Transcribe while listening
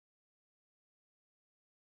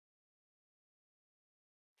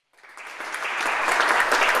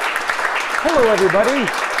Hello, everybody.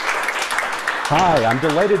 Hi, I'm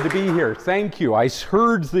delighted to be here. Thank you. I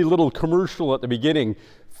heard the little commercial at the beginning.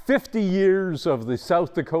 50 years of the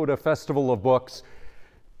South Dakota Festival of Books.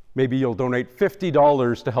 Maybe you'll donate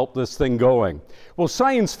 $50 to help this thing going. Well,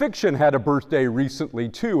 science fiction had a birthday recently,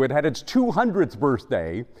 too. It had its 200th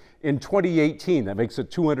birthday in 2018. That makes it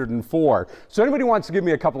 204. So anybody wants to give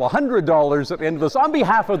me a couple of $100 at the end of this, on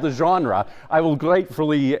behalf of the genre, I will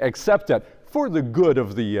gratefully accept it for the good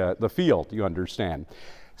of the field, you understand.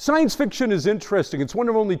 Science fiction is interesting. It's one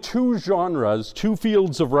of only two genres, two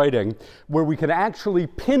fields of writing, where we can actually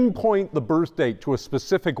pinpoint the birth date to a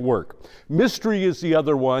specific work. Mystery is the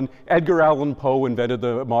other one. Edgar Allan Poe invented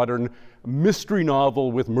the modern mystery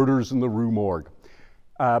novel with Murders in the Rue Morgue.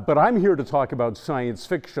 But I'm here to talk about science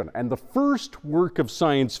fiction. And the first work of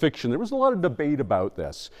science fiction, there was a lot of debate about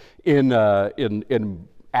this in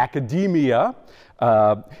academia.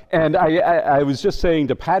 And I was just saying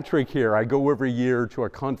to Patrick here, I go every year to a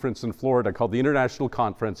conference in Florida called the International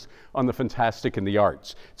Conference on the Fantastic and the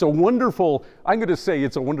Arts. It's a wonderful, I'm going to say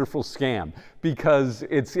it's a wonderful scam, because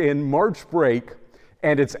it's in March break,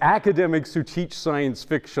 and it's academics who teach science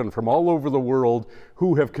fiction from all over the world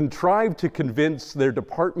who have contrived to convince their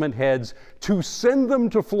department heads to send them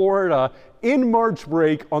to Florida in March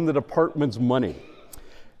break on the department's money.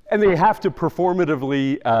 And they have to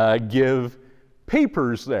performatively give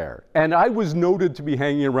papers there. And I was noted to be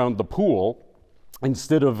hanging around the pool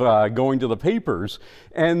instead of going to the papers.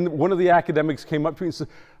 And one of the academics came up to me and said,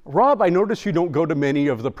 "Rob, I noticed you don't go to many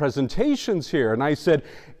of the presentations here." And I said,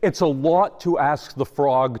 "It's a lot to ask the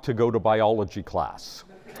frog to go to biology class."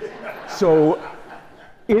 So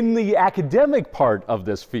in the academic part of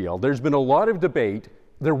this field, there's been a lot of debate.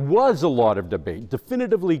 There was a lot of debate,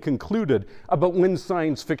 definitively concluded, about when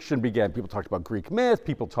science fiction began. People talked about Greek myth,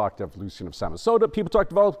 people talked of Lucian of Samosata, people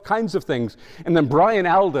talked about all kinds of things. And then Brian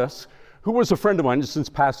Aldiss, who was a friend of mine, since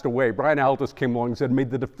passed away, Brian Aldiss came along and said,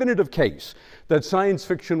 made the definitive case that science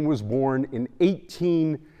fiction was born in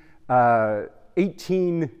 18,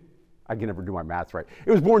 I can never do my math right.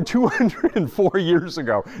 It was born 204 years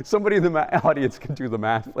ago. Somebody in the audience can do the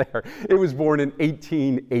math there. It was born in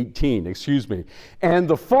 1818, excuse me. And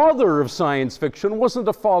the father of science fiction wasn't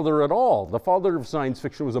a father at all. The father of science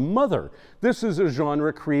fiction was a mother. This is a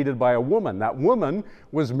genre created by a woman. That woman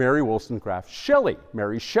was Mary Wollstonecraft Shelley,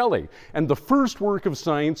 Mary Shelley. And the first work of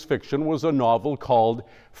science fiction was a novel called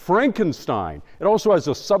Frankenstein. It also has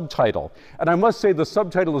a subtitle. And I must say the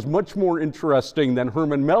subtitle is much more interesting than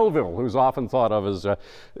Herman Melville, who's often thought of as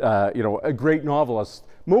a great novelist.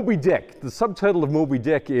 Moby Dick. The subtitle of Moby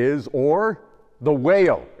Dick is, or the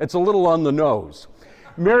Whale. It's a little on the nose.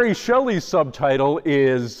 Mary Shelley's subtitle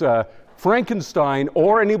is Frankenstein,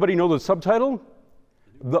 or anybody know the subtitle?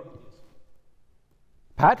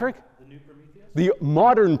 Patrick? The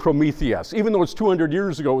modern Prometheus. Even though it's 200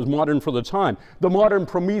 years ago, it was modern for the time. The modern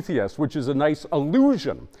Prometheus, which is a nice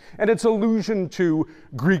allusion. And it's allusion to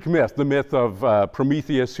Greek myth, the myth of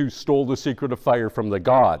Prometheus who stole the secret of fire from the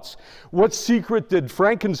gods. What secret did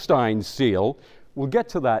Frankenstein steal? We'll get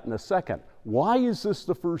to that in a second. Why is this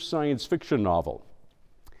the first science fiction novel?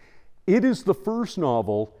 It is the first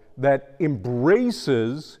novel that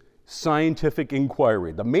embraces scientific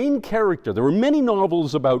inquiry. The main character, there were many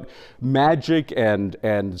novels about magic and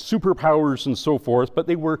superpowers and so forth, but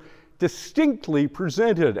they were distinctly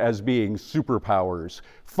presented as being superpowers.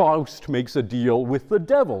 Faust makes a deal with the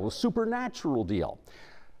devil, a supernatural deal.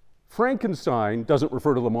 Frankenstein doesn't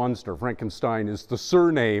refer to the monster. Frankenstein is the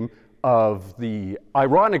surname of the,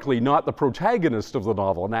 ironically, not the protagonist of the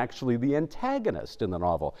novel, and actually the antagonist in the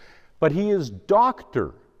novel. But he is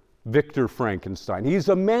Dr. Victor Frankenstein. He's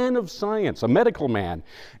a man of science, a medical man,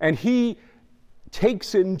 and he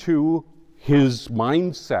takes into his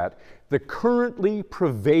mindset the currently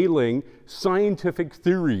prevailing scientific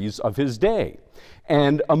theories of his day.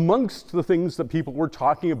 And amongst the things that people were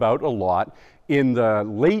talking about a lot in the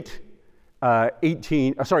in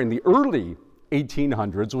the early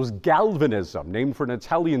 1800s was galvanism, named for an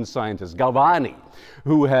Italian scientist, Galvani,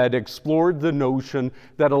 who had explored the notion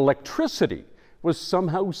that electricity was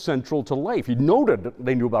somehow central to life. He noted that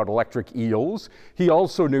they knew about electric eels. He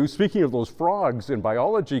also knew, speaking of those frogs in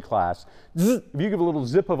biology class, if you give a little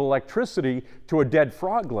zip of electricity to a dead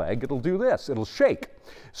frog leg, it'll do this, it'll shake.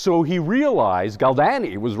 So he realized,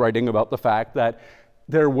 Galvani was writing about the fact that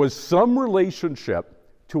there was some relationship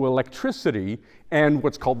to electricity and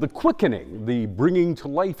what's called the quickening, the bringing to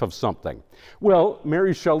life of something. Well,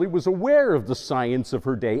 Mary Shelley was aware of the science of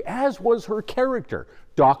her day, as was her character,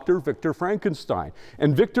 Dr. Victor Frankenstein.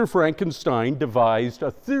 And Victor Frankenstein devised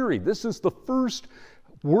a theory. This is the first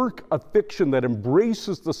work of fiction that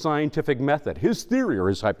embraces the scientific method. His theory, or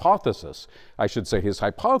his hypothesis, I should say, his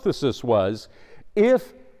hypothesis was,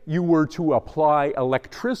 if you were to apply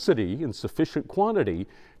electricity in sufficient quantity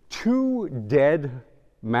to dead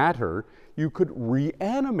matter, you could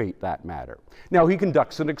reanimate that matter. Now, he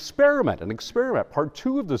conducts an experiment, part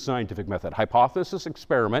 2 of the scientific method, hypothesis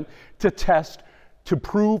experiment, to test, to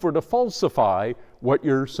prove or to falsify what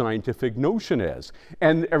your scientific notion is.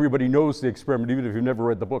 And everybody knows the experiment, even if you've never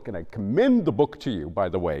read the book, and I commend the book to you, by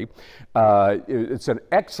the way. It's an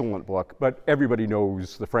excellent book, but everybody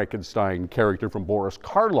knows the Frankenstein character from Boris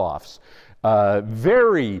Karloff's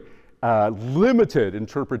very limited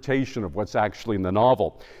interpretation of what's actually in the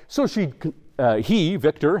novel. So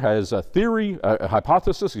Victor, has a theory, a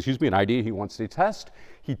hypothesis, an idea he wants to test.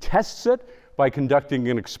 He tests it by conducting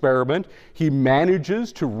an experiment. He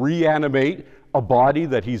manages to reanimate a body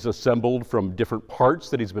that he's assembled from different parts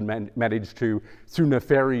that he's been managed to, through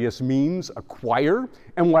nefarious means, acquire.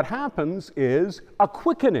 And what happens is a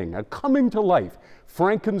quickening, a coming to life.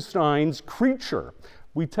 Frankenstein's creature.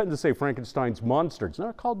 We tend to say Frankenstein's monster. It's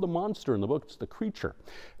not called the monster in the book, it's the creature,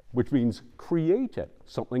 which means created,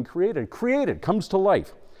 something created. Created, comes to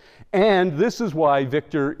life. And this is why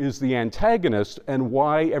Victor is the antagonist and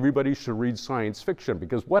why everybody should read science fiction,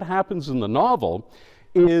 because what happens in the novel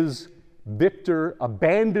is Victor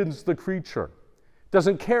abandons the creature,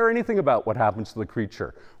 doesn't care anything about what happens to the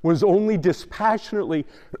creature, was only dispassionately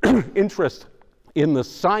interested in the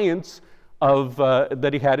science of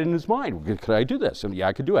that he had in his mind. Could I do this? And yeah,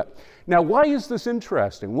 I could do it. Now, why is this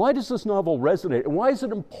interesting? Why does this novel resonate? And why is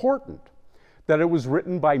it important that it was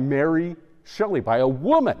written by Mary Shelley, by a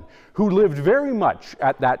woman who lived very much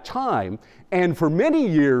at that time and for many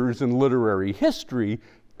years in literary history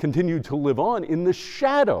continued to live on in the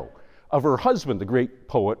shadow of her husband, the great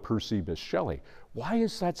poet Percy Bysshe Shelley? Why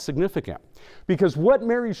is that significant? Because what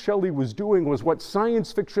Mary Shelley was doing was what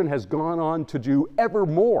science fiction has gone on to do ever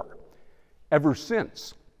more, ever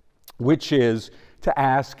since, which is to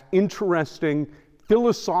ask interesting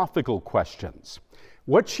philosophical questions.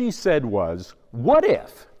 What she said was, what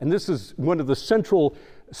if, and this is one of the central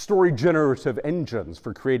story generative engines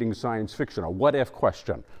for creating science fiction, a what if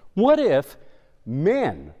question. What if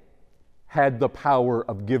men had the power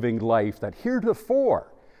of giving life that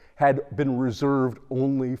heretofore had been reserved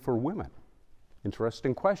only for women?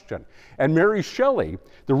 Interesting question. And Mary Shelley,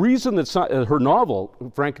 the reason that her novel,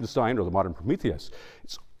 Frankenstein or the Modern Prometheus,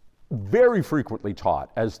 is very frequently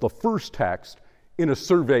taught as the first text in a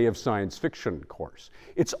survey of science fiction course.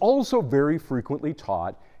 It's also very frequently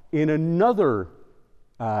taught in another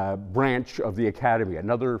branch of the academy,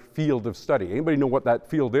 another field of study. Anybody know what that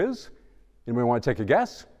field is? Anybody want to take a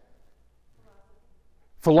guess?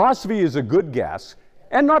 Philosophy is a good guess,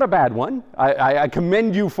 and not a bad one. I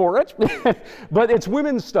commend you for it. But it's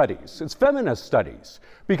women's studies, it's feminist studies.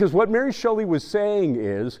 Because what Mary Shelley was saying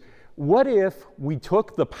is, what if we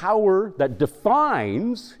took the power that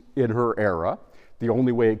defines, in her era, the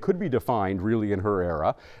only way it could be defined really in her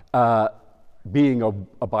era, being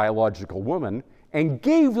a biological woman, and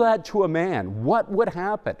gave that to a man? What would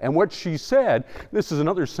happen? And what she said, this is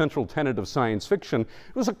another central tenet of science fiction,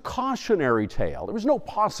 it was a cautionary tale. There was no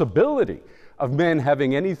possibility of men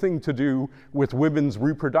having anything to do with women's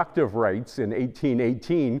reproductive rights in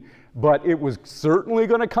 1818, but it was certainly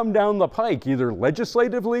going to come down the pike, either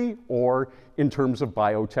legislatively or in terms of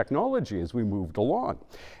biotechnology as we moved along.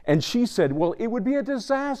 And she said, well, it would be a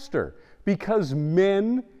disaster because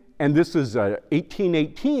men, and this is a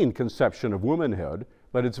 1818 conception of womanhood,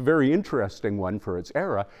 but it's a very interesting one for its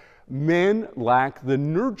era, men lack the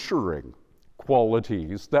nurturing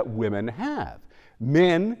qualities that women have.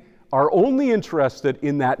 Men are only interested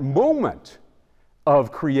in that moment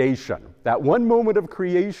of creation, that one moment of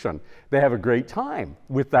creation. They have a great time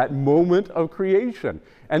with that moment of creation.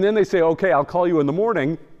 And then they say, okay, I'll call you in the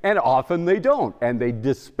morning, and often they don't, and they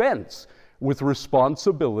dispense with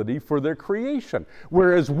responsibility for their creation.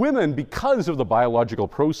 Whereas women, because of the biological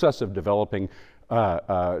process of developing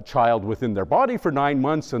a child within their body for 9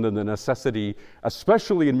 months, and then the necessity,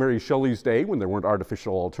 especially in Mary Shelley's day when there weren't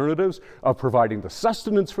artificial alternatives, of providing the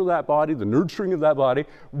sustenance for that body, the nurturing of that body,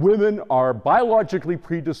 women are biologically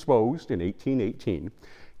predisposed in 1818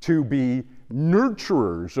 to be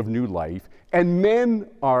nurturers of new life, and men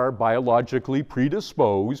are biologically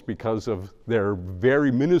predisposed, because of their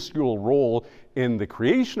very minuscule role in the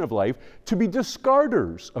creation of life, to be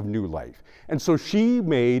discarders of new life. And so she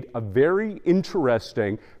made a very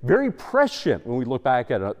interesting, very prescient, when we look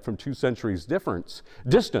back at it from 2 centuries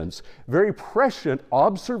distance, very prescient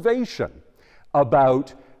observation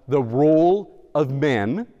about the role of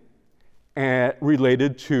men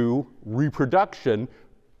related to reproduction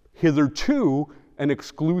hitherto an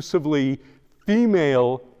exclusively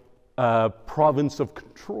female province of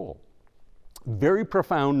control. Very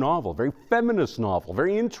profound novel, very feminist novel,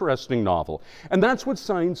 very interesting novel. And that's what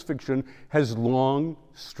science fiction has long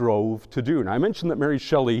strove to do. Now, I mentioned that Mary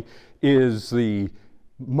Shelley is the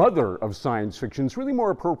mother of science fiction. It's really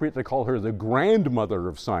more appropriate to call her the grandmother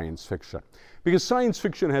of science fiction, because science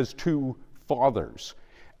fiction has two fathers.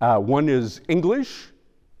 One is English,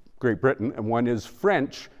 Great Britain, and one is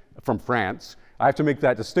French, from France. I have to make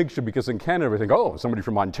that distinction because in Canada we think, oh, somebody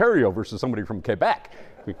from Ontario versus somebody from Quebec.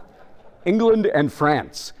 England and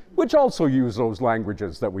France, which also use those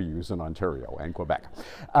languages that we use in Ontario and Quebec.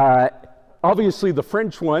 Obviously the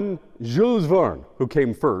French one, Jules Verne, who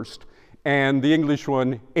came first, and the English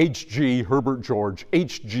one, H.G. Herbert George,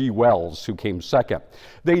 H.G. Wells, who came second.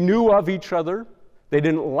 They knew of each other. They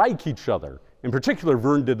didn't like each other. In particular,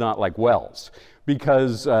 Verne did not like Wells,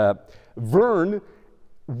 because Verne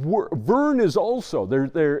is also,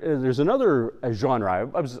 there's another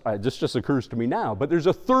genre, this just occurs to me now, but there's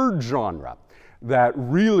a third genre that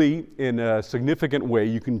really, in a significant way,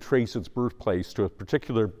 you can trace its birthplace to a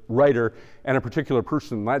particular writer and a particular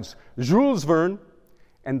person. That's Jules Verne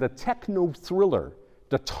and the techno-thriller,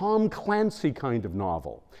 the Tom Clancy kind of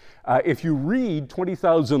novel. If you read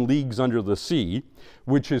 20,000 Leagues Under the Sea,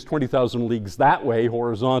 which is 20,000 leagues that way,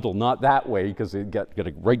 horizontal, not that way, because you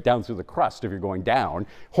get right down through the crust if you're going down,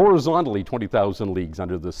 horizontally 20,000 Leagues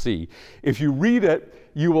Under the Sea. If you read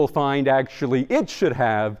it, you will find actually it should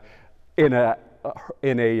have, in a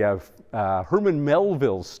Herman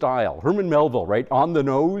Melville style, Herman Melville, right, on the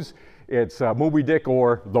nose, it's Moby Dick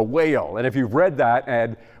or The Whale. And if you've read that,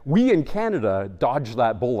 and we in Canada dodged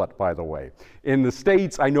that bullet, by the way. In the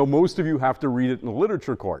States, I know most of you have to read it in the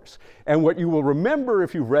literature course. And what you will remember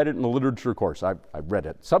if you've read it in the literature course, I've read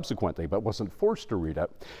it subsequently, but wasn't forced to read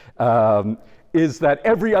it, is that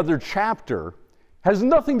every other chapter has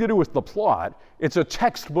nothing to do with the plot. It's a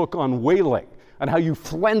textbook on whaling and how you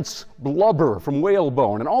flense blubber from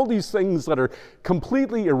whalebone and all these things that are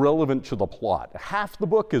completely irrelevant to the plot. Half the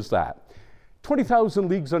book is that. 20,000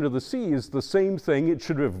 Leagues Under the Sea is the same thing. It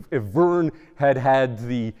should have, if Verne had had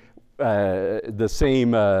the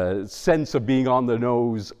same sense of being on the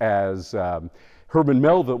nose as Herman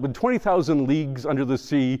Melville, with 20,000 Leagues Under the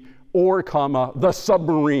Sea, or comma, The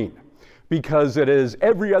Submarine, because it is,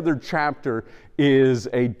 every other chapter is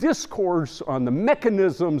a discourse on the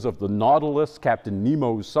mechanisms of the Nautilus, Captain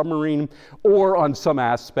Nemo's submarine, or on some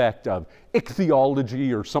aspect of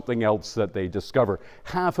ichthyology or something else that they discover.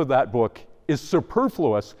 Half of that book is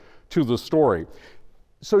superfluous to the story.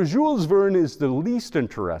 So Jules Verne is the least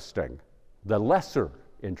interesting, the less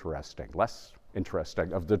interesting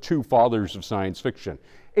of the two fathers of science fiction.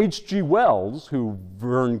 H.G. Wells, who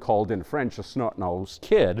Verne called in French a snot-nosed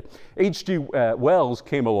kid, H.G. Wells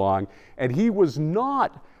came along, and he was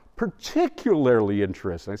not particularly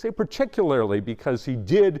interesting. I say particularly because he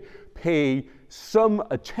did pay some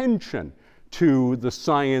attention to the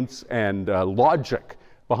science and logic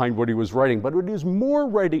behind what he was writing, but what he was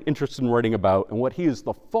more interested in writing about, and what he is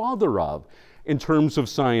the father of in terms of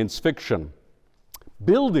science fiction,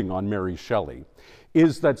 building on Mary Shelley,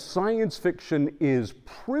 is that science fiction is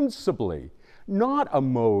principally not a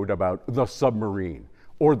mode about the submarine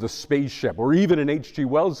or the spaceship, or even in H.G.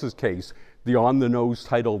 Wells's case, the on-the-nose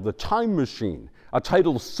title, The Time Machine, a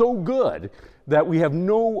title so good that we have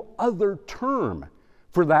no other term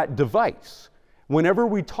for that device. Whenever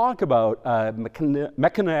we talk about a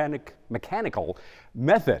mechanical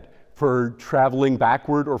method for traveling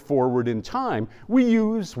backward or forward in time, we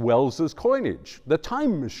use Wells's coinage, the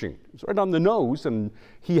time machine. It's right on the nose, and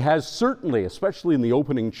he has certainly, especially in the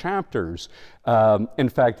opening chapters, in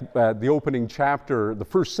fact, the opening chapter, the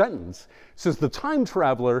first sentence, says the time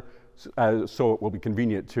traveler, so it will be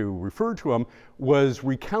convenient to refer to him, was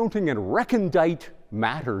recounting and recondite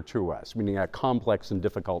matter to us, meaning a complex and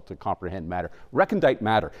difficult to comprehend matter, recondite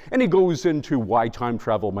matter. And he goes into why time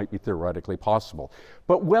travel might be theoretically possible.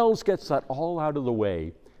 But Wells gets that all out of the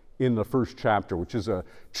way in the first chapter, which is a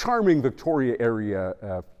charming Victorian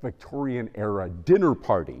era dinner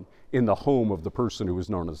party in the home of the person who was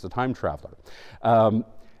known as the time traveler. And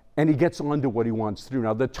he gets on to what he wants to do.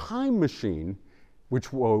 Now, the time machine,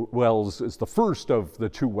 which Wells is the first of the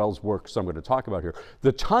two Wells works I'm going to talk about here.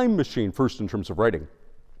 The Time Machine, first in terms of writing,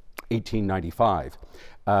 1895,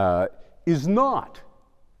 is not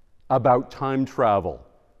about time travel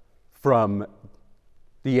from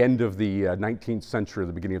the end of the 19th century,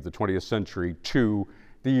 the beginning of the 20th century, to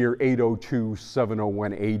the year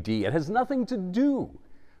 802-701 AD. It has nothing to do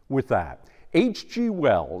with that. H.G.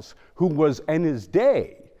 Wells, who was in his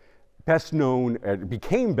day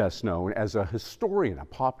became best known as a historian,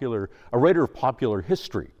 a writer of popular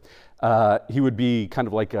history. He would be kind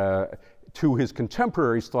of like to his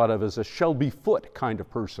contemporaries, thought of as a Shelby Foote kind of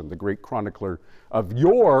person, the great chronicler of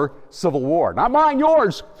your Civil War. Not mine,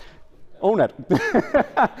 yours. Own it.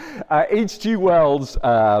 H.G. Wells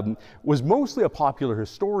was mostly a popular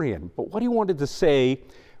historian, but what he wanted to say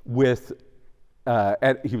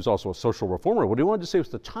and he was also a social reformer, what he wanted to say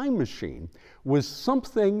with the time machine was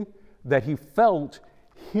something that he felt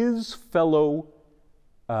his fellow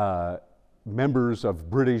members of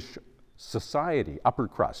British society, upper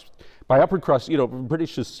crust. By upper crust,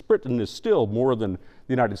 British Britain is still, more than the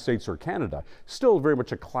United States or Canada, still very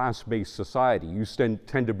much a class-based society. You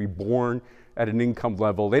tend to be born at an income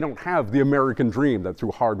level. They don't have the American dream that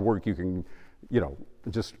through hard work you can,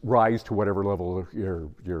 just rise to whatever level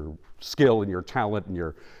your skill and your talent and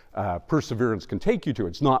your perseverance can take you to.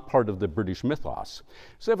 It's not part of the British mythos.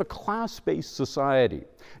 So they have a class-based society.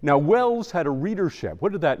 Now, Wells had a readership.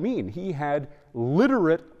 What did that mean? He had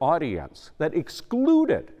literate audience that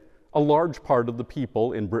excluded a large part of the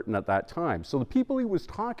people in Britain at that time. So the people he was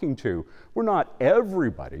talking to were not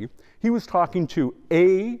everybody. He was talking to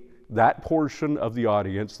A, that portion of the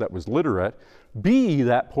audience that was literate, B,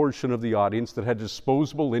 that portion of the audience that had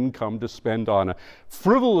disposable income to spend on a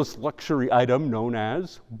frivolous luxury item known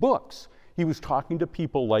as books. He was talking to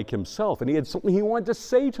people like himself, and he had something he wanted to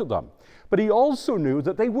say to them. But he also knew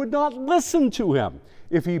that they would not listen to him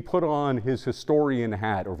if he put on his historian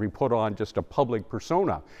hat or if he put on just a public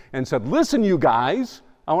persona and said, "Listen, you guys,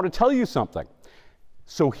 I want to tell you something."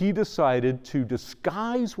 So he decided to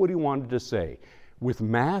disguise what he wanted to say with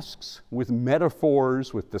masks, with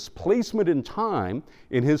metaphors, with displacement in time.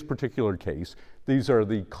 In his particular case, these are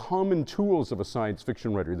the common tools of a science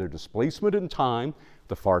fiction writer. They're displacement in time,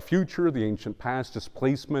 the far future, the ancient past,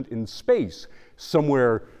 displacement in space,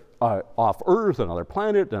 somewhere off Earth, another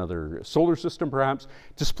planet, another solar system perhaps,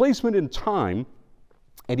 displacement in time,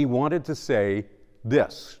 and he wanted to say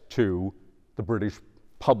this to the British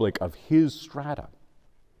public of his strata.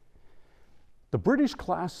 The British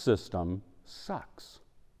class system sucks.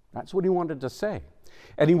 That's what he wanted to say.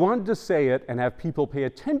 And he wanted to say it and have people pay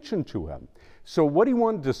attention to him. So what he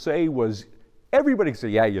wanted to say was, everybody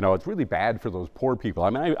said, yeah, it's really bad for those poor people. I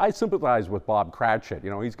mean, I sympathize with Bob Cratchit.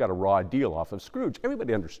 He's got a raw deal off of Scrooge.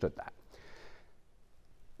 Everybody understood that.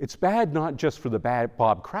 It's bad not just for the bad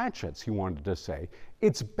Bob Cratchits, he wanted to say.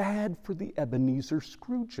 It's bad for the Ebenezer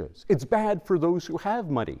Scrooges. It's bad for those who have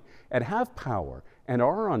money and have power and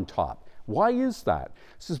are on top. Why is that?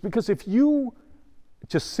 This is because if you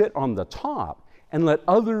just sit on the top and let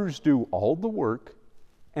others do all the work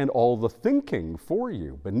and all the thinking for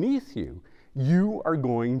you, beneath you, you are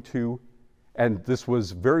going to, and this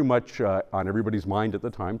was very much on everybody's mind at the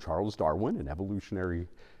time, Charles Darwin and evolutionary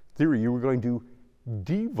theory, you were going to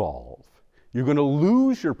devolve. You're going to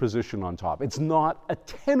lose your position on top. It's not a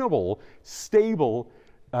tenable, stable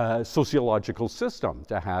sociological system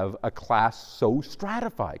to have a class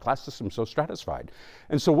system so stratified.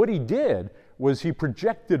 And so what he did was he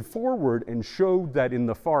projected forward and showed that in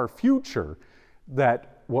the far future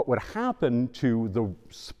that what would happen to the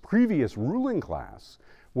previous ruling class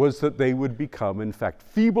was that they would become, in fact,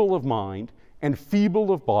 feeble of mind and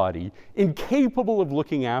feeble of body, incapable of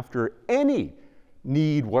looking after any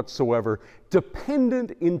need whatsoever,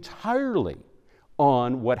 dependent entirely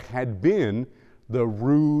on what had been the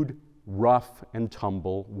rude, rough and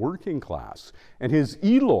tumble working class. And his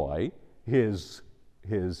Eloi, his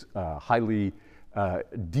highly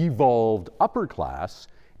devolved upper class,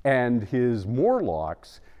 and his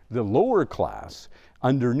Morlocks, the lower class,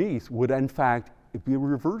 underneath would in fact be a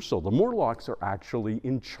reversal. The Morlocks are actually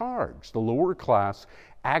in charge. The lower class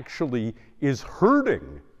actually is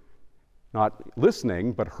herding, not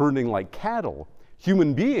listening, but herding like cattle,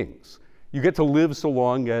 human beings. You get to live so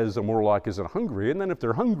long as a Morlock isn't hungry, and then if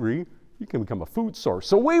they're hungry, you can become a food source.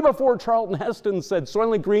 So way before Charlton Heston said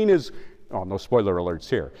Soylent Green is, oh, no spoiler alerts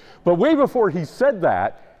here, but way before he said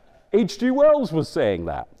that, H.G. Wells was saying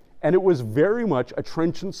that. And it was very much a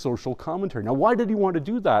trenchant social commentary. Now, why did he want to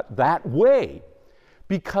do that way?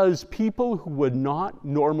 Because people who would not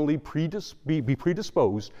normally be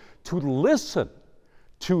predisposed to listen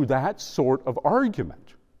to that sort of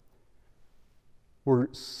argument were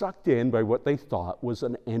sucked in by what they thought was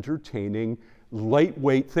an entertaining,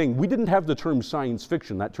 lightweight thing. We didn't have the term science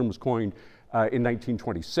fiction. That term was coined in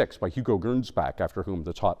 1926 by Hugo Gernsback, after whom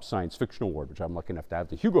the top science fiction award, which I'm lucky enough to have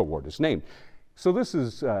the Hugo Award, is named. So this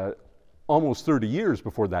is almost 30 years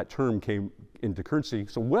before that term came into currency.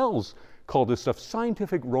 So Wells called this stuff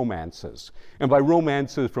scientific romances. And by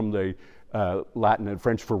romances, from the Latin and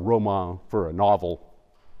French for roman, for a novel,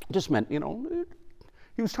 just meant,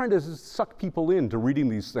 he was trying to suck people into reading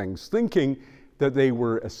these things, thinking that they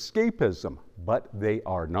were escapism, but they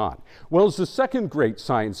are not. Wells' second great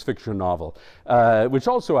science fiction novel, which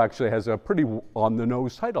also actually has a pretty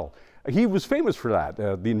on-the-nose title. He was famous for that.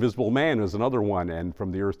 The Invisible Man is another one, and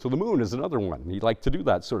From the Earth to the Moon is another one. He liked to do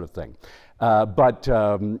that sort of thing. But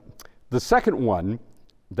the second one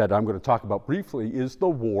that I'm going to talk about briefly is The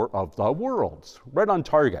War of the Worlds, right on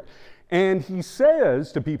target. And he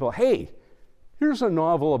says to people, hey, here's a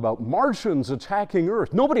novel about Martians attacking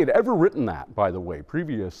Earth. Nobody had ever written that, by the way,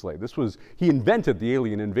 previously. He invented the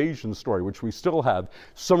alien invasion story, which we still have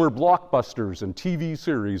summer blockbusters and TV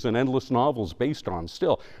series and endless novels based on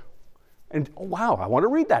still. And oh, wow, I want to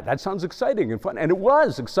read that. That sounds exciting and fun. And it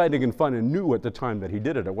was exciting and fun and new at the time that he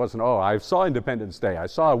did it. It wasn't, oh, I saw Independence Day. I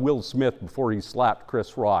saw Will Smith before he slapped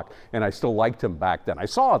Chris Rock, and I still liked him back then. I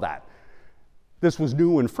saw that. This was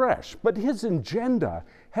new and fresh. But his agenda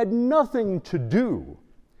had nothing to do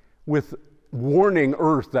with warning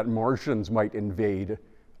Earth that Martians might invade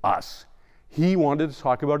us. He wanted to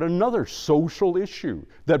talk about another social issue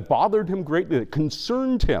that bothered him greatly, that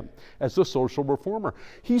concerned him as a social reformer.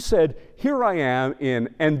 He said, here I am and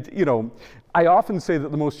I often say that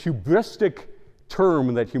the most hubristic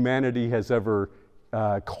term that humanity has ever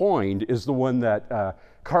coined is the one that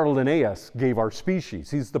Carl Linnaeus gave our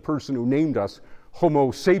species. He's the person who named us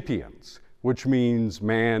Homo sapiens, which means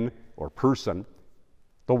man or person,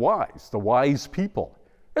 the wise people.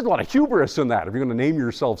 There's a lot of hubris in that if you're going to name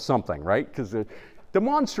yourself something, right? Because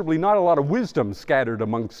demonstrably not a lot of wisdom scattered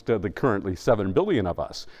amongst the currently 7 billion of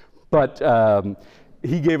us. But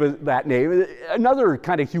he gave it that name. Another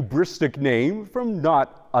kind of hubristic name from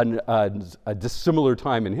not a dissimilar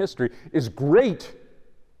time in history is Great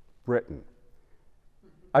Britain.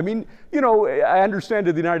 I mean, I understand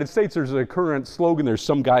in the United States there's a current slogan, there's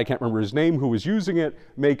some guy, I can't remember his name, who was using it,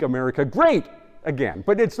 Make America Great Again.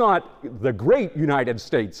 But it's not the great United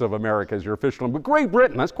States of America as your official name, but Great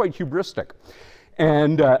Britain, that's quite hubristic.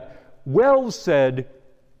 And Wells said,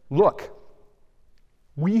 look,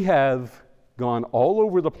 we have gone all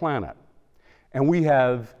over the planet and we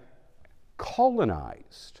have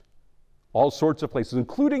colonized all sorts of places,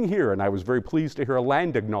 including here, and I was very pleased to hear a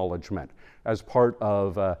land acknowledgement as part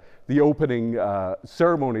of the opening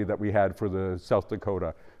ceremony that we had for the South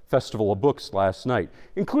Dakota Festival of Books last night,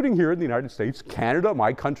 including here in the United States, Canada,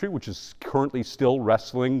 my country, which is currently still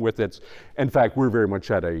wrestling with its, in fact, we're very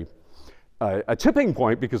much at a tipping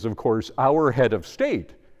point because, of course, our head of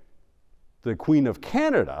state, the Queen of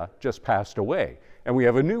Canada, just passed away. And we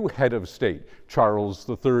have a new head of state. Charles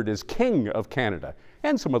III is King of Canada,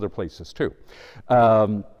 and some other places too.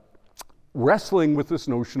 Wrestling with this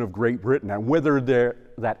notion of Great Britain and whether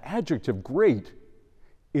that adjective great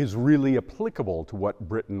is really applicable to what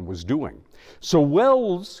Britain was doing. So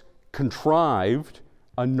Wells contrived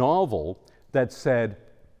a novel that said,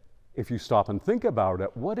 if you stop and think about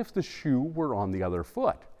it, what if the shoe were on the other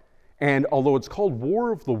foot? And although it's called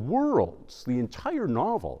War of the Worlds, the entire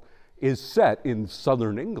novel is set in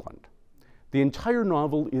southern England. The entire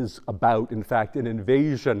novel is about, in fact, an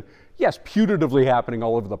invasion, yes, putatively happening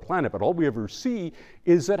all over the planet, but all we ever see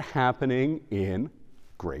is it happening in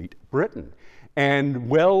Great Britain. And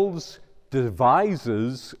Wells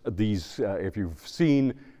devises these, if you've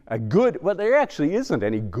seen a good, well, there actually isn't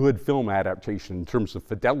any good film adaptation in terms of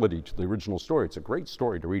fidelity to the original story. It's a great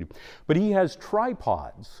story to read. But he has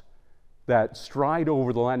tripods that stride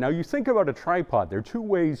over the land. Now you think about a tripod, there are two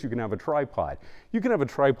ways you can have a tripod. You can have a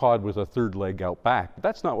tripod with a third leg out back, but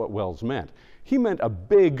that's not what Wells meant. He meant a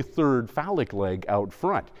big third phallic leg out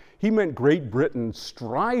front. He meant Great Britain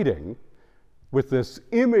striding with this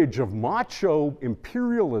image of macho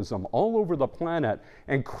imperialism all over the planet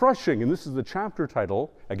and crushing, and this is the chapter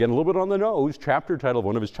title, again a little bit on the nose, chapter title of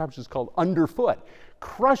one of his chapters is called Underfoot,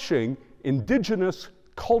 crushing indigenous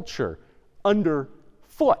culture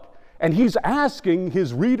underfoot. And he's asking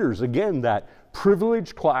his readers, again, that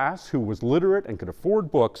privileged class who was literate and could afford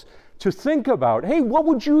books, to think about, hey, what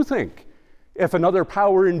would you think if another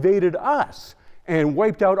power invaded us and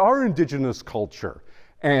wiped out our indigenous culture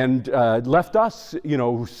and left us,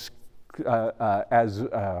 as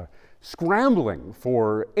scrambling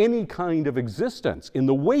for any kind of existence? In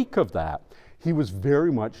the wake of that, he was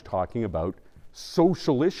very much talking about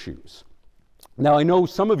social issues. Now, I know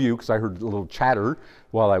some of you, because I heard a little chatter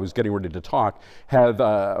while I was getting ready to talk, have,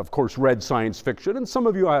 of course, read science fiction, and some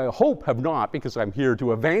of you, I hope, have not, because I'm here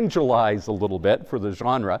to evangelize a little bit for the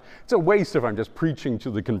genre. It's a waste if I'm just preaching to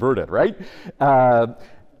the converted, right?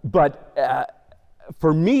 But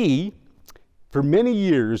for me, for many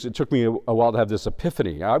years, it took me a while to have this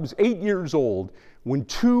epiphany. I was 8 years old when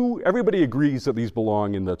everybody agrees that these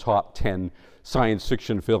belong in the top 10 science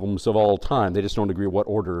fiction films of all time. They just don't agree what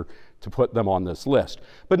order to put them on this list.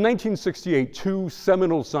 But in 1968, 2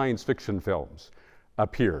 seminal science fiction films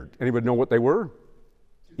appeared. Anybody know what they were?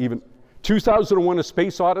 Even 2001: A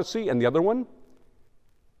Space Odyssey, and the other one?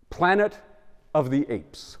 Planet of the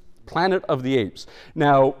Apes. Planet of the Apes.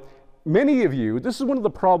 Now, many of you, this is one of the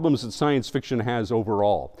problems that science fiction has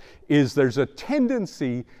overall, is there's a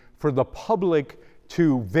tendency for the public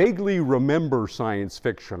to vaguely remember science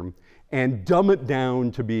fiction and dumb it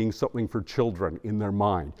down to being something for children in their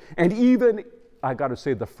mind. And even, I gotta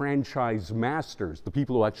say, the franchise masters, the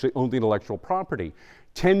people who actually own the intellectual property,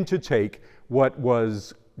 tend to take what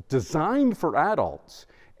was designed for adults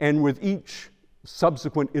and with each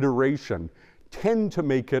subsequent iteration tend to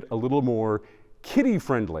make it a little more kiddie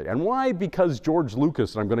friendly. And why? Because George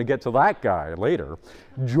Lucas, and I'm going to get to that guy later,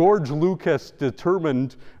 George Lucas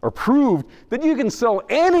determined or proved that you can sell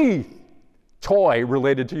any toy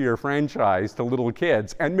related to your franchise to little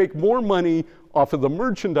kids and make more money off of the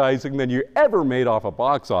merchandising than you ever made off of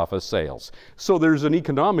box office sales. So there's an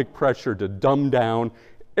economic pressure to dumb down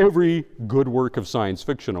every good work of science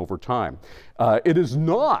fiction over time. It is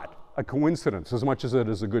not a coincidence, as much as it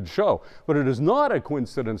is a good show, but it is not a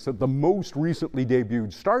coincidence that the most recently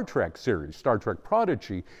debuted Star Trek series, Star Trek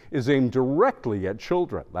Prodigy, is aimed directly at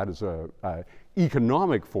children. That is an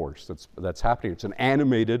economic force that's happening. It's an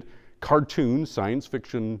animated cartoon science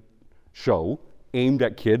fiction show aimed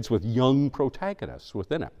at kids with young protagonists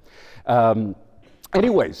within it.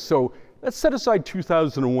 Anyways, so let's set aside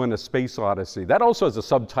 2001: A Space Odyssey. That also has a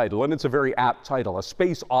subtitle, and it's a very apt title, A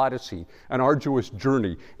Space Odyssey, An Arduous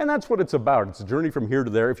Journey. And that's what it's about. It's a journey from here to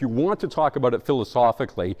there. If you want to talk about it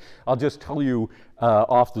philosophically, I'll just tell you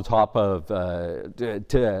off the top of,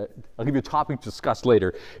 I'll give you a topic to discuss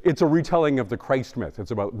later. It's a retelling of the Christ myth.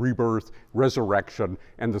 It's about rebirth, resurrection,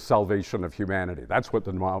 and the salvation of humanity. That's what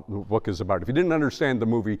the book is about. If you didn't understand the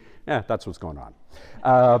movie, that's what's going on.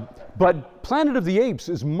 But Planet of the Apes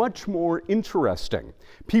is much more interesting.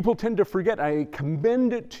 People tend to forget. I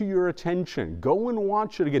commend it to your attention. Go and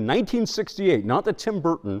watch it again. 1968, not the Tim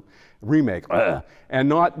Burton remake, and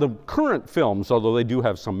not the current films, although they do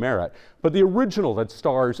have some merit, but the original that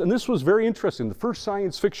stars, and this was very interesting, the first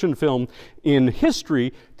science fiction film in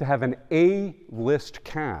history to have an A-list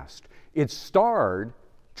cast. It starred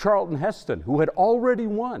Charlton Heston, who had already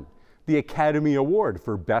won the Academy Award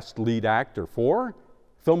for Best Lead Actor for,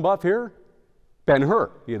 film buff here, Ben-Hur.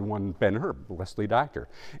 He had won Ben-Hur, Best Lead Actor.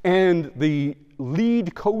 And the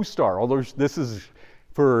lead co-star, although this is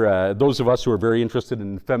for those of us who are very interested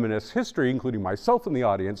in feminist history, including myself in the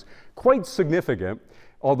audience, quite significant,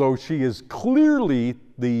 although she is clearly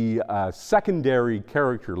the secondary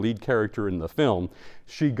character, lead character in the film.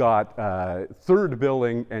 She got third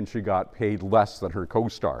billing and she got paid less than her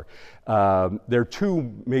co-star. There are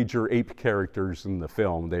 2 major ape characters in the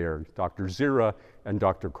film. They are Dr. Zira and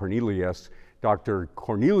Dr. Cornelius. Dr.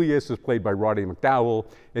 Cornelius is played by Roddy McDowall,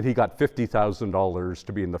 and he got $50,000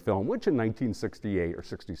 to be in the film, which in 1968 or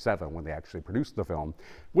 67, when they actually produced the film,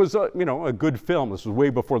 was a good film. This was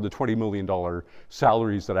way before the $20 million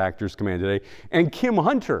salaries that actors command today. And Kim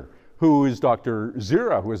Hunter, who is Dr.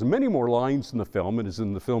 Zira, who has many more lines in the film and is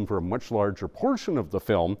in the film for a much larger portion of the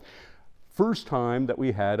film. First time that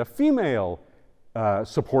we had a female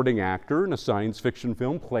supporting actor in a science fiction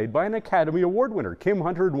film played by an Academy Award winner. Kim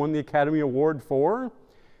Hunter had won the Academy Award for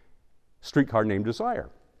Streetcar Named Desire.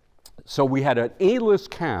 So we had an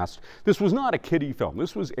A-list cast. This was not a kiddie film.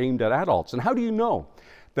 This was aimed at adults. And how do you know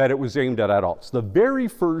that it was aimed at adults? The very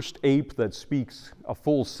first ape that speaks a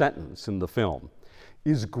full sentence in the film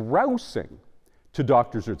is grousing to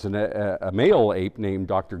Dr. Zira. It's a male ape named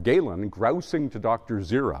Dr. Galen, grousing to Dr.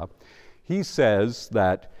 Zira. He says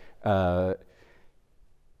that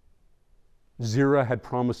Zira had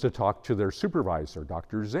promised to talk to their supervisor,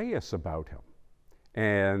 Dr. Zaius, about him.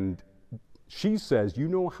 And she says, you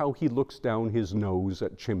know how he looks down his nose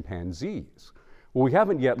at chimpanzees. Well, we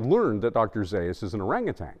haven't yet learned that Dr. Zaius is an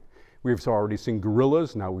orangutan. We've already seen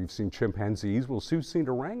gorillas, now we've seen chimpanzees, we'll soon see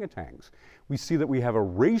orangutans. We see that we have a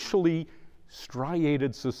racially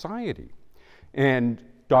striated society. And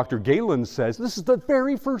Dr. Galen says, this is the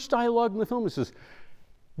very first dialogue in the film, he says,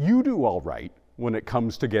 you do all right when it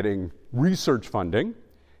comes to getting research funding.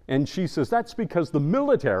 And she says, that's because the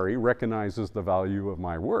military recognizes the value of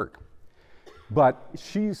my work. But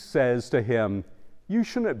she says to him, you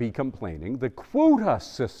shouldn't be complaining. The quota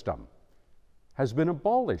system has been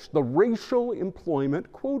abolished, the racial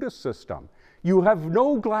employment quota system. You have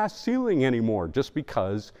no glass ceiling anymore just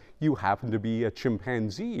because you happen to be a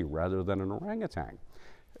chimpanzee rather than an orangutan.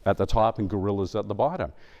 at the top and gorillas at the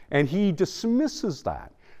bottom. And he dismisses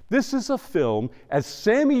that. This is a film, as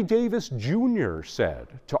Sammy Davis Jr. said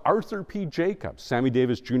to Arthur P. Jacobs. Sammy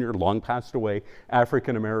Davis Jr., long passed away,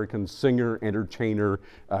 African-American singer, entertainer,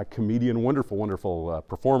 comedian, wonderful, wonderful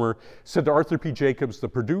performer, said to Arthur P. Jacobs, the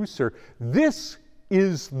producer, this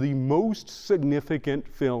is the most significant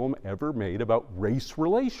film ever made about race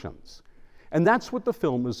relations. And that's what the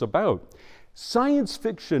film is about. Science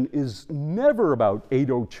fiction is never about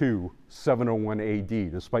 802, 701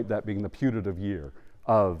 AD, despite that being the putative year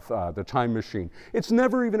of the time machine. It's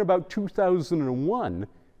never even about 2001,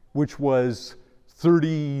 which was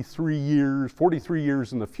 43 years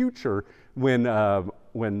in the future when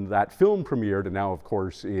that film premiered, and now, of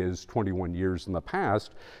course, is 21 years in the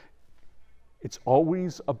past. It's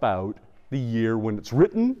always about the year when it's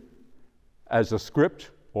written as a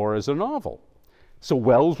script or as a novel. So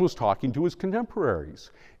Wells was talking to his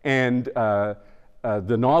contemporaries, and the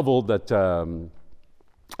novel that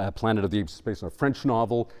Planet of the Apes is based on a French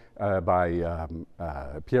novel by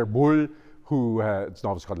Pierre Boulle, its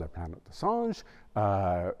novel is called La Planète des Singes,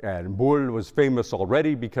 and Boulle was famous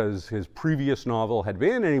already because his previous novel had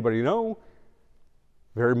been, anybody know,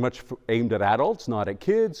 very much aimed at adults, not at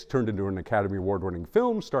kids, turned into an Academy Award-winning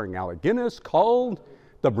film starring Alec Guinness called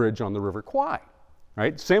The Bridge on the River Kwai.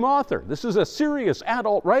 Right? Same author. This is a serious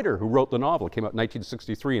adult writer who wrote the novel. It came out in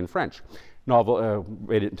 1963 in French. Novel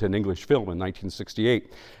made it into an English film in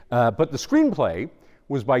 1968. But the screenplay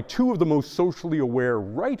was by two of the most socially aware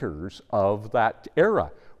writers of that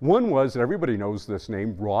era. One was, and everybody knows this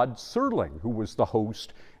name, Rod Serling, who was the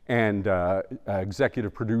host and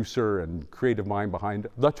executive producer and creative mind behind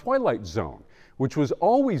The Twilight Zone, which was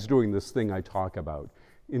always doing this thing I talk about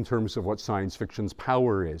in terms of what science fiction's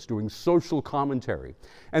power is, doing social commentary.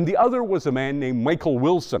 And the other was a man named Michael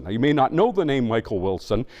Wilson. Now, you may not know the name Michael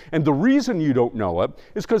Wilson, and the reason you don't know it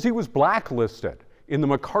is because he was blacklisted in the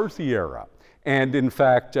McCarthy era. And in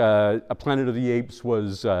fact, A Planet of the Apes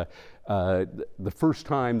was the first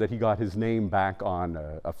time that he got his name back on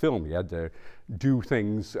a film. He had to do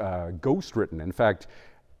things ghost-written. In fact,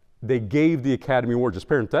 they gave the Academy Award, just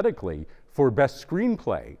parenthetically, for Best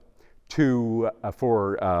Screenplay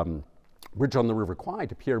for Bridge on the River Kwai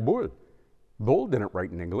to Pierre Boulle. Boulle didn't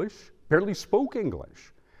write in English, barely spoke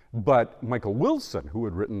English. But Michael Wilson, who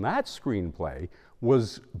had written that screenplay,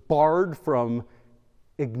 was barred from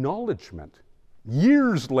acknowledgement.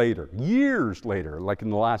 Years later, like in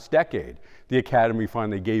the last decade, the Academy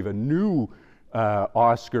finally gave a new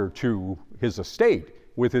Oscar to his estate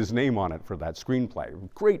with his name on it for that screenplay.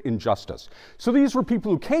 Great injustice. So these were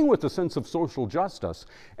people who came with a sense of social justice,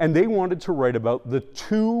 and they wanted to write about the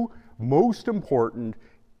two most important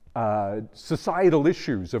societal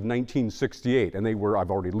issues of 1968. And they were,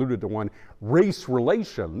 I've already alluded to one, race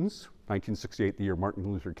relations, 1968, the year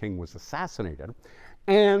Martin Luther King was assassinated.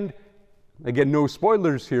 And again, no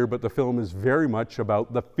spoilers here, but the film is very much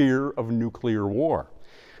about the fear of nuclear war.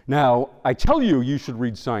 Now, I tell you, you should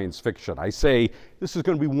read science fiction. I say this is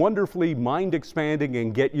going to be wonderfully mind-expanding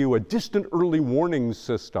and get you a distant early warning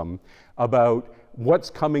system about what's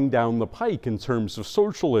coming down the pike in terms of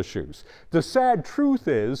social issues. The sad truth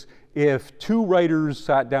is, if two writers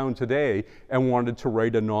sat down today and wanted to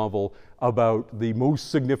write a novel about the most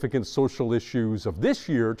significant social issues of this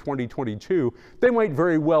year, 2022, they might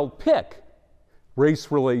very well pick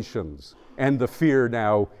race relations and the fear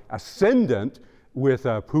now ascendant with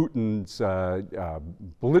Putin's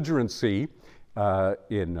belligerency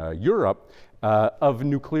in Europe of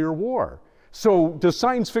nuclear war. So does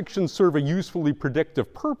science fiction serve a usefully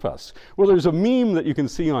predictive purpose? Well, there's a meme that you can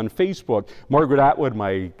see on Facebook. Margaret Atwood,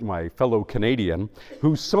 my fellow Canadian,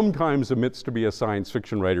 who sometimes admits to be a science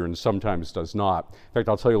fiction writer and sometimes does not. In fact,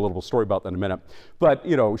 I'll tell you a little story about that in a minute. But,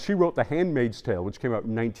 you know, she wrote The Handmaid's Tale, which came out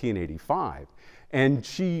in 1985. And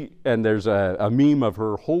there's a meme of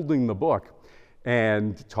her holding the book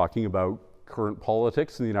and talking about current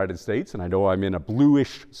politics in the United States. And I know I'm in a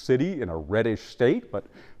bluish city in a reddish state, but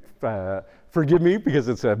forgive me because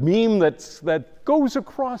it's a meme that goes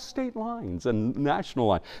across state lines and national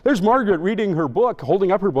lines. There's Margaret reading her book,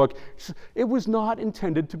 holding up her book. It was not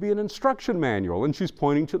intended to be an instruction manual, and she's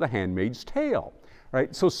pointing to The Handmaid's Tale,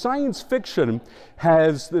 right? So science fiction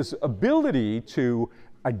has this ability to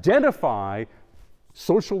identify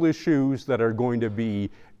social issues that are going to be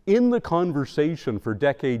in the conversation for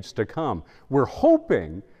decades to come. We're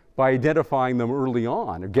hoping by identifying them early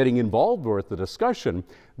on or getting involved with the discussion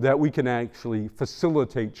that we can actually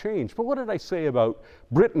facilitate change. But what did I say about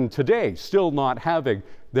Britain today still not having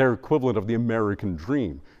their equivalent of the American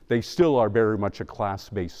dream? they still are very much a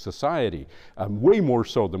class-based society, way more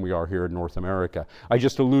so than we are here in North America. I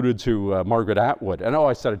just alluded to Margaret Atwood, and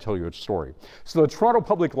I said I'd tell you a story. So the Toronto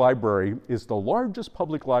Public Library is the largest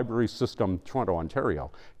public library system, Toronto,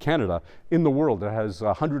 Ontario, Canada, in the world. It has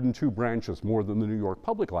 102 branches, more than the New York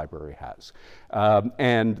Public Library has.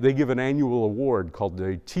 And they give an annual award called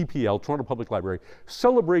the TPL, Toronto Public Library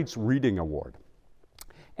Celebrates Reading Award.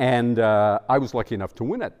 And I was lucky enough to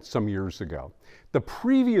win it some years ago. The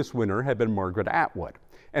previous winner had been Margaret Atwood,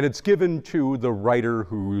 and it's given to the writer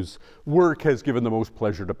whose work has given the most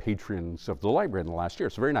pleasure to patrons of the library in the last year.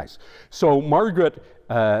 So very nice. So Margaret,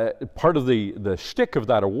 part of the shtick of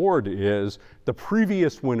that award is the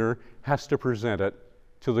previous winner has to present it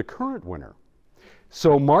to the current winner.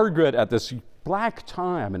 So Margaret, at this black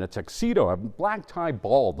tie, I'm in a tuxedo, a black tie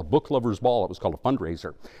ball, the Book Lovers Ball, it was called a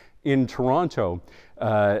fundraiser, in Toronto,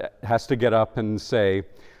 has to get up and say,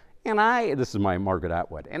 this is my Margaret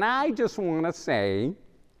Atwood, and I just want to say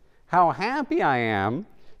how happy I am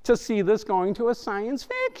to see this going to a science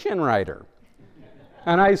fiction writer.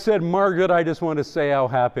 And I said, Margaret, I just want to say how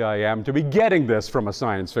happy I am to be getting this from a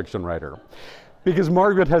science fiction writer. Because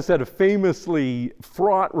Margaret has had a famously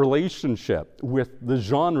fraught relationship with the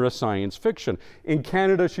genre science fiction. In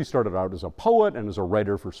Canada, she started out as a poet and as a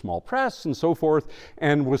writer for small press and so forth,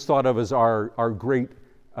 and was thought of as our great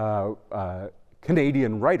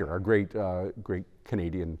Canadian writer, our great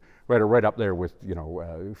Canadian writer, right up there with,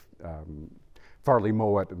 Farley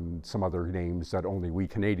Mowat and some other names that only we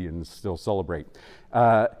Canadians still celebrate.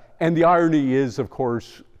 And the irony is, of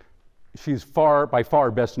course, she's by far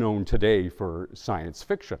best known today for science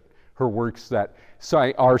fiction, her works that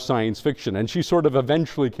are science fiction. And she sort of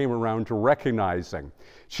eventually came around to recognizing.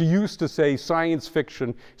 She used to say science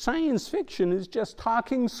fiction is just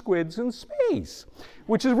talking squids in space,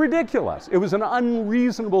 which is ridiculous. It was an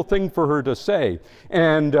unreasonable thing for her to say.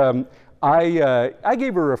 And I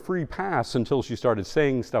gave her a free pass until she started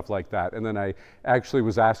saying stuff like that, and then I actually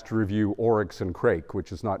was asked to review Oryx and Crake,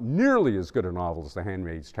 which is not nearly as good a novel as The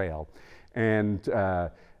Handmaid's Tale, and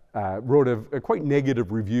wrote a quite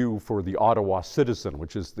negative review for the Ottawa Citizen,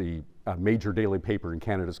 which is the major daily paper in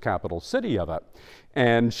Canada's capital city of it.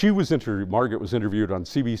 And Margaret was interviewed on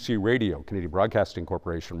CBC Radio, Canadian Broadcasting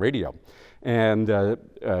Corporation Radio, and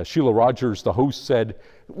Sheila Rogers, the host, said,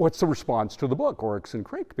 "What's the response to the book, Oryx and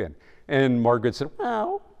Crake, been?" And Margaret said,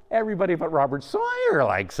 "Well, everybody but Robert Sawyer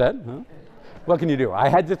likes it." Huh? What can you do? I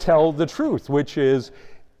had to tell the truth, which is,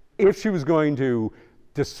 if she was going to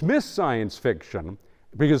dismiss science fiction,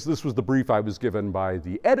 because this was the brief I was given by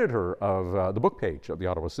the editor of the book page of the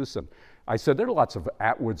Ottawa Citizen, I said, "There are lots of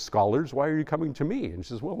Atwood scholars. Why are you coming to me?" And she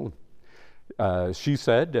says, "Well," she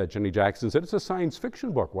said, Jenny Jackson said, "It's a science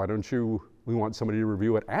fiction book. Why don't we want somebody to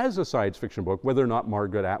review it as a science fiction book, whether or not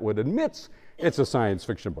Margaret Atwood admits it's a science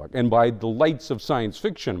fiction book." And by the lights of science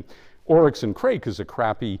fiction, Oryx and Crake is a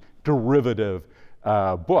crappy derivative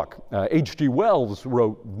book. H.G. Wells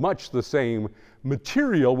wrote much the same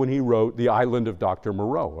material when he wrote The Island of Dr.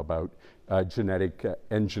 Moreau, about genetic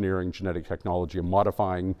engineering, genetic technology, and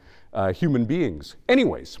modifying human beings.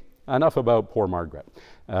 Anyways, enough about poor Margaret.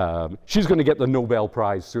 She's going to get the Nobel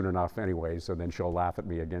Prize soon enough anyways, and then she'll laugh at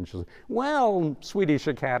me again. She'll say, "Well, Swedish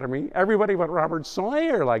Academy, everybody but Robert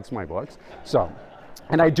Sawyer likes my books." So,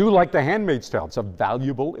 and I do like The Handmaid's Tale. It's a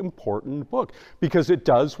valuable, important book because it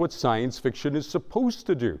does what science fiction is supposed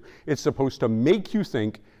to do. It's supposed to make you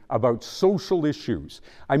think about social issues.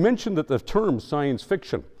 I mentioned that the term science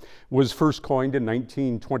fiction was first coined in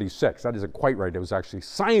 1926. That isn't quite right. It was actually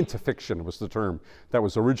scientifiction was the term that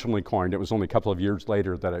was originally coined. It was only a couple of years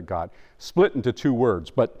later that it got split into two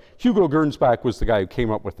words. But Hugo Gernsback was the guy who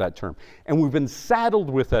came up with that term. And we've been saddled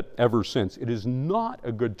with it ever since. It is not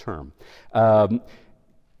a good term.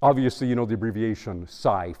 Obviously, you know the abbreviation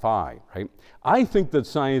sci-fi, right? I think that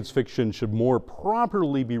science fiction should more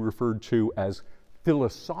properly be referred to as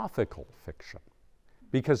philosophical fiction,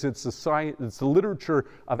 because it's the literature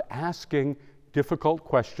of asking difficult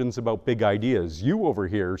questions about big ideas. You over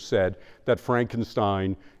here said that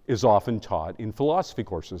Frankenstein is often taught in philosophy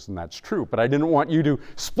courses, and that's true, but I didn't want you to,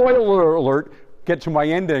 spoiler alert, get to my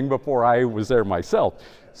ending before I was there myself.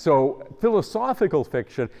 So philosophical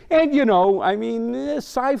fiction, and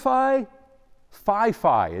sci-fi,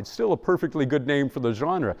 Fi-Fi, it's still a perfectly good name for the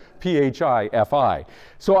genre, P-H-I-F-I.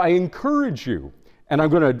 So I encourage you, and I'm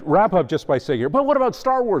going to wrap up just by saying here, but what about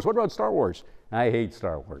Star Wars? What about Star Wars? I hate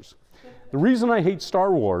Star Wars. The reason I hate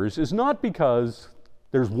Star Wars is not because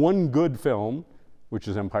there's one good film, which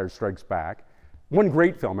is Empire Strikes Back, One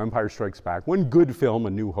great film, Empire Strikes Back. One good film, A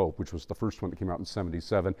New Hope, which was the first one that came out in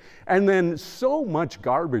 '77. And then so much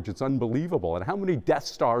garbage, it's unbelievable. And how many Death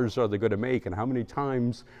Stars are they going to make? And how many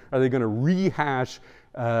times are they going to rehash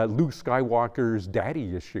Luke Skywalker's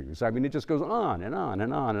daddy issues? I mean, it just goes on and on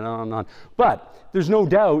and on and on and on. But there's no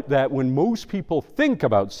doubt that when most people think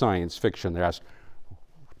about science fiction, they ask,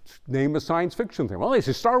 name a science fiction thing. Well, they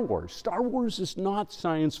say Star Wars. Star Wars is not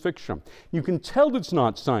science fiction. You can tell it's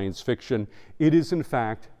not science fiction. It is, in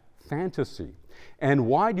fact, fantasy. And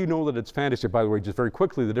why do you know that it's fantasy? By the way, just very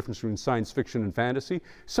quickly, the difference between science fiction and fantasy.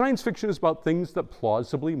 Science fiction is about things that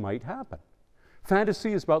plausibly might happen.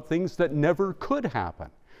 Fantasy is about things that never could happen.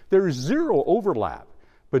 There is zero overlap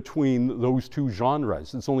between those two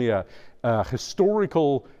genres. It's only a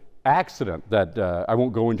historical accident that I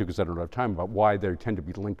won't go into because I don't have time about why they tend to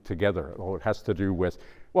be linked together. Well, it has to do with,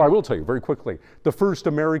 well, I will tell you very quickly. The first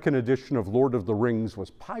American edition of Lord of the Rings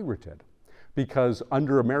was pirated because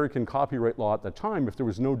under American copyright law at the time, if there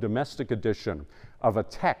was no domestic edition of a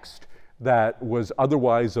text that was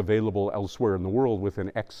otherwise available elsewhere in the world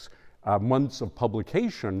within X months of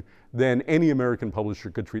publication, then any American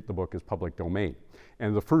publisher could treat the book as public domain.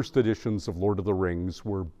 And the first editions of Lord of the Rings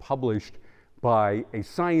were published by a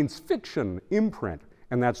science fiction imprint,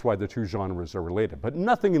 and that's why the two genres are related. But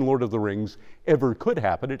nothing in Lord of the Rings ever could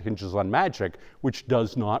happen. It hinges on magic, which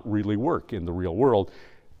does not really work in the real world.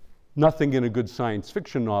 Nothing in a good science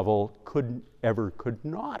fiction novel could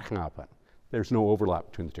not happen. There's no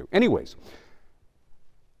overlap between the two. Anyways,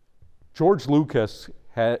 George Lucas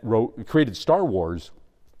created Star Wars.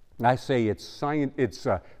 I say it's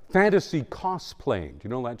fantasy cosplaying. Do you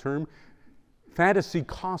know that term? Fantasy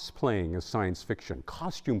cosplaying is science fiction.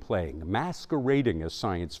 Costume playing, masquerading is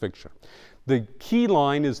science fiction. The key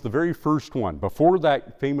line is the very first one. Before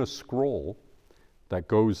that famous scroll that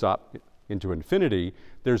goes up into infinity,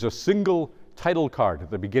 there's a single title card at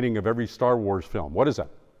the beginning of every Star Wars film. What is that?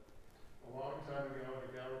 A long time ago in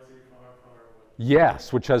a galaxy far, far away.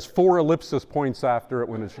 Yes, which has 4 ellipsis points after it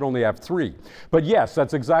when it should only have 3. But yes,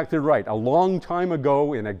 that's exactly right. A long time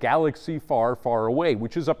ago in a galaxy far, far away,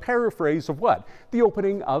 which is a paraphrase of what? The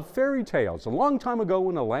opening of fairy tales. A long time ago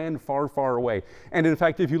in a land far, far away. And in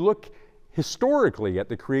fact, if you look historically at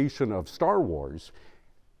the creation of Star Wars,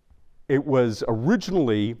 it was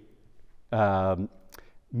originally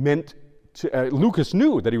meant to, Lucas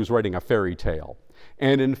knew that he was writing a fairy tale.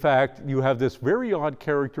 And in fact, you have this very odd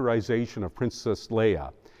characterization of Princess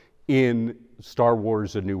Leia in Star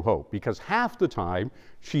Wars A New Hope, because half the time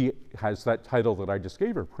she has that title that I just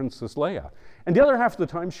gave her, Princess Leia. And the other half of the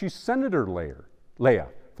time she's Senator Leia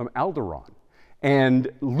from Alderaan. And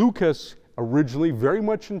Lucas originally very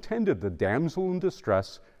much intended the damsel in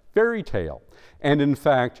distress fairy tale. And in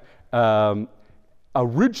fact,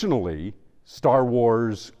 originally Star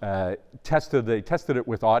Wars tested it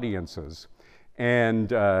with audiences.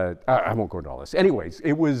 And I won't go into all this. Anyways,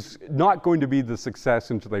 it was not going to be the success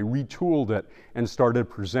until they retooled it and started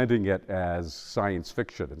presenting it as science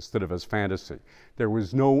fiction instead of as fantasy. There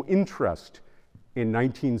was no interest in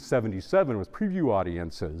 1977 with preview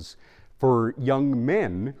audiences for young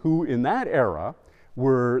men who in that era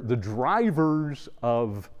were the drivers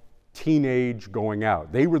of teenage going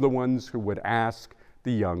out. They were the ones who would ask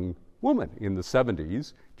the young woman in the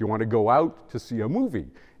 70s, do you want to go out to see a movie?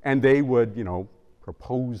 And they would,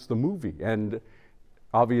 propose the movie. And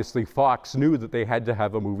obviously Fox knew that they had to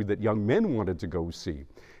have a movie that young men wanted to go see.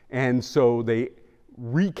 And so they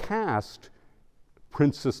recast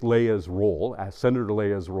Princess Leia's role, as Senator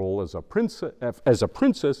Leia's role as a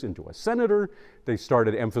princess into a senator. They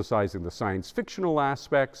started emphasizing the science fictional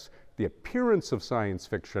aspects, the appearance of science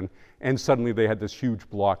fiction, and suddenly they had this huge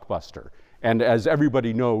blockbuster. And as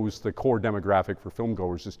everybody knows, the core demographic for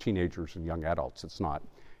filmgoers is teenagers and young adults. It's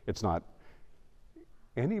not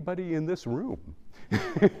anybody in this room.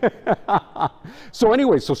 So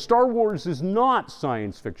anyway, so Star Wars is not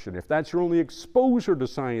science fiction. If that's your only exposure to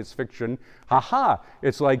science fiction, haha,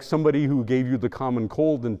 it's like somebody who gave you the common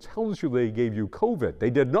cold and tells you they gave you COVID. They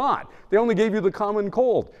did not. They only gave you the common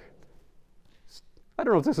cold. I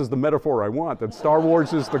don't know if this is the metaphor I want, that Star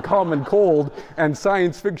Wars is the common cold and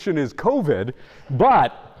science fiction is COVID,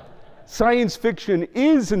 but science fiction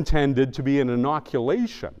is intended to be an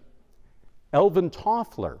inoculation. Alvin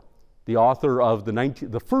Toffler, the author of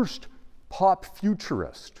the first pop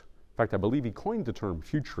futurist, in fact, I believe he coined the term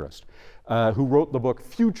futurist, who wrote the book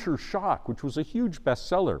Future Shock, which was a huge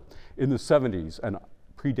bestseller in the 70s and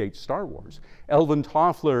predates Star Wars. Alvin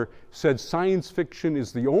Toffler said science fiction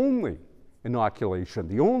is the only inoculation,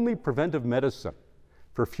 the only preventive medicine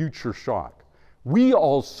for future shock. We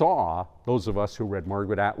all saw, those of us who read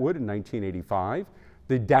Margaret Atwood in 1985,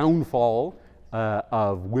 the downfall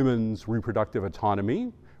of women's reproductive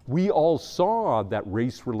autonomy. We all saw that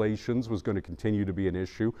race relations was going to continue to be an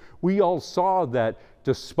issue. We all saw that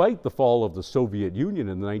despite the fall of the Soviet Union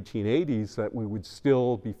in the 1980s, that we would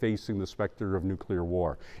still be facing the specter of nuclear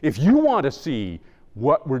war. If you want to see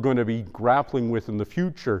what we're going to be grappling with in the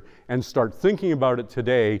future and start thinking about it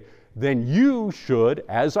today, then you should,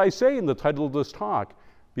 as I say in the title of this talk,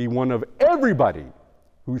 be one of everybody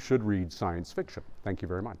who should read science fiction. Thank you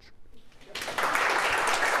very much.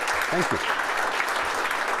 Thank you.